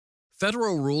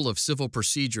Federal Rule of Civil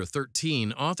Procedure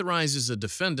 13 authorizes a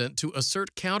defendant to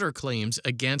assert counterclaims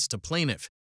against a plaintiff.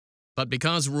 But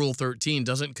because Rule 13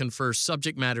 doesn't confer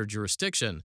subject matter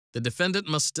jurisdiction, the defendant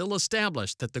must still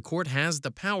establish that the court has the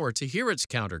power to hear its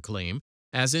counterclaim,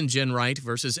 as in Ginwright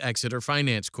v. Exeter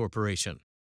Finance Corporation.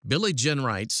 Billy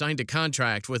Ginwright signed a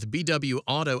contract with BW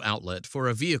Auto Outlet for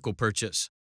a vehicle purchase.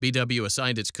 BW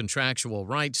assigned its contractual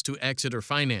rights to Exeter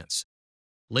Finance.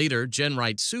 Later,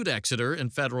 Ginwright sued Exeter in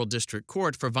federal district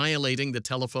court for violating the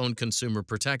Telephone Consumer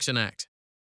Protection Act.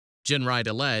 Ginwright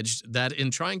alleged that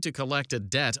in trying to collect a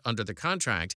debt under the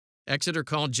contract, Exeter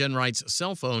called Ginwright's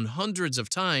cell phone hundreds of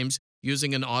times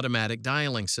using an automatic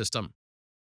dialing system.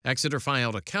 Exeter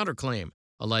filed a counterclaim,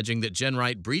 alleging that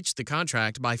Ginwright breached the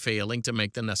contract by failing to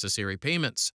make the necessary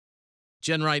payments.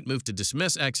 Ginwright moved to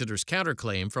dismiss Exeter's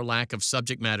counterclaim for lack of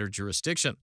subject matter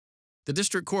jurisdiction. The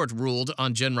district court ruled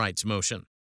on Ginwright's motion.